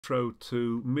intro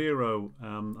to Miro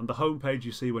and the home page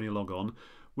you see when you log on.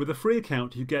 With a free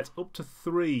account, you get up to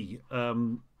 3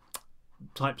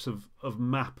 types of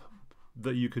map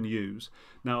that you can use.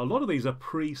 Now, a lot of these are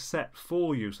preset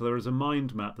for you. So there is a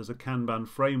mind map, there's a Kanban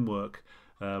framework,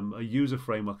 a user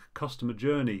framework, a customer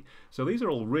journey. So these are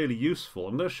all really useful.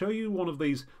 I'm going to show you one of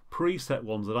these preset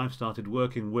ones that I've started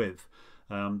working with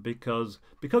because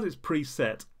it's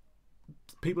preset.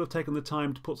 People have taken the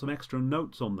time to put some extra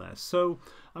notes on there. So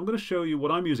I'm going to show you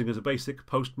what I'm using as a basic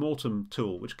post-mortem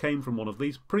tool, which came from one of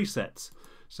these presets.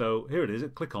 So here it is,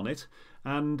 click on it,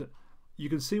 and you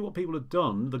can see what people have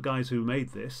done, the guys who made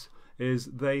this, is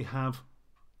they have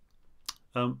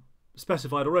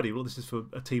specified already, well, this is for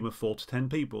a team of 4 to 10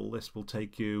 people. This will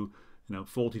take you,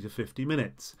 40 to 50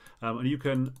 minutes. And you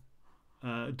can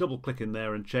double click in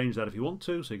there and change that if you want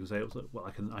to. So you can say, well,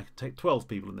 I can take 12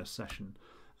 people in this session.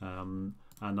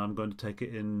 And I'm going to take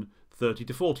it in 30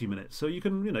 to 40 minutes. So you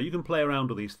can, you can play around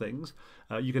with these things.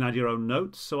 You can add your own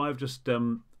notes. So I've just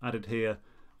added here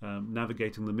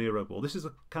navigating the Miro board. This is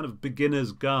a kind of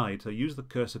beginner's guide. So use the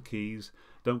cursor keys.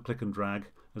 Don't click and drag,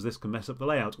 as this can mess up the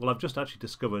layout. Well, I've just actually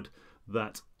discovered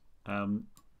that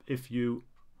if you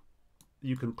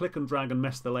can click and drag and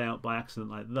mess the layout by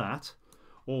accident like that,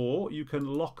 or you can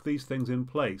lock these things in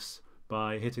place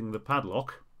by hitting the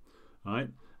padlock, right?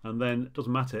 And then it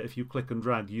doesn't matter if you click and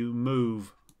drag, you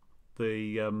move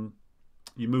the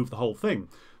whole thing.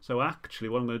 So actually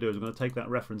what I'm going to do is I'm going to take that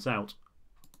reference out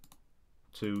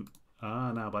to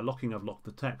now by locking, I've locked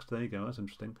the text. There you go, that's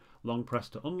interesting. Long press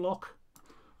to unlock.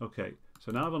 Okay,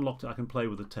 so now I've unlocked it, I can play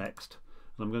with the text.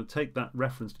 And I'm going to take that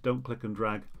reference to don't click and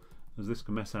drag, as this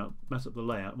can mess up the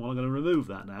layout. Well, I'm going to remove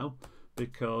that now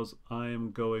because I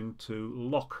am going to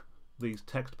lock these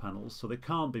text panels so they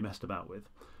can't be messed about with.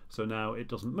 So now it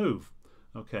doesn't move.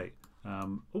 Okay.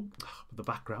 Oh, the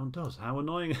background does. How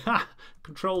annoying.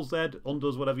 Control Z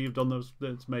undoes whatever you've done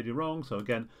that's made you wrong. So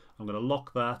again, I'm going to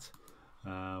lock that.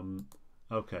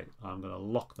 Okay, I'm going to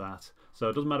lock that. So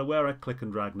it doesn't matter where I click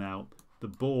and drag now, the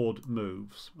board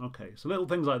moves. Okay, so little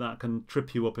things like that can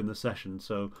trip you up in the session.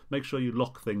 So make sure you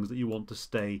lock things that you want to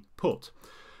stay put.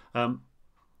 The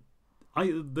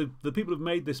people who've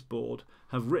made this board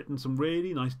have written some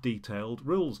really nice detailed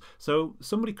rules. So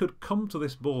somebody could come to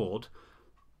this board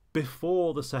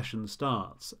before the session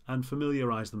starts and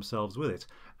familiarise themselves with it.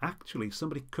 Actually,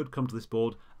 somebody could come to this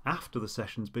board after the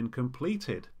session's been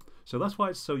completed. So that's why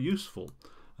it's so useful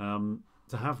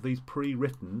to have these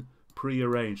pre-written,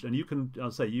 pre-arranged. And you can,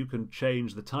 you can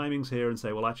change the timings here and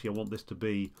say, well, actually, I want this to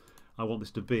be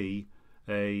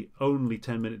a only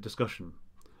 10-minute discussion.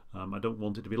 I don't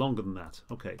want it to be longer than that.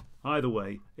 Okay. Either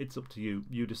way, it's up to you.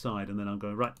 You decide. And then I'm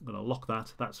going I'm going to lock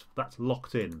that. That's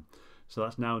locked in. So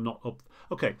that's now not up.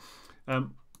 Okay.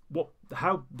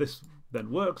 How this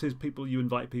then works is you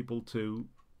invite people to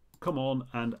come on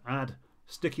and add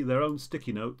their own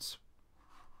sticky notes.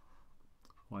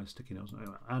 Why sticky notes?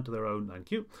 Anyway, add to their own. Thank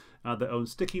you. Add their own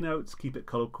sticky notes. Keep it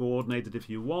color coordinated if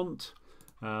you want.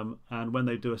 And when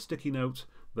they do a sticky note,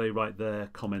 they write their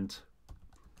comment,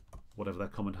 whatever their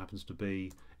comment happens to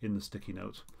be, in the sticky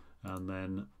note. And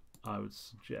then I would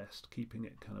suggest keeping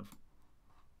it kind of,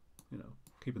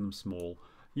 keeping them small.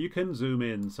 You can zoom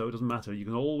in, so it doesn't matter. You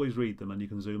can always read them and you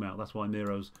can zoom out. That's why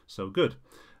Miro's so good.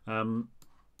 And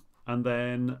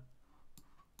then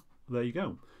there you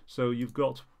go. So you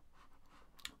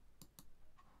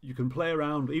can play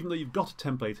around, even though you've got a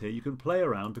template here, you can play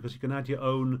around because you can add your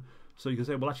own. So you can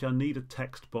say, well, actually, I need a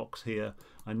text box here.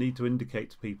 I need to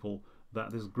indicate to people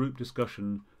that there's a group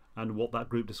discussion and what that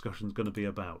group discussion is going to be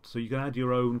about. So you can add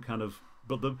your own kind of,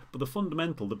 but the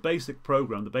fundamental, the basic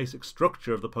program, the basic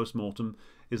structure of the postmortem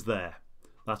is there.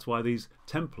 That's why these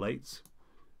templates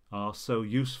are so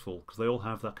useful, because they all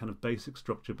have that kind of basic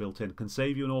structure built in. It can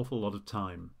save you an awful lot of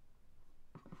time.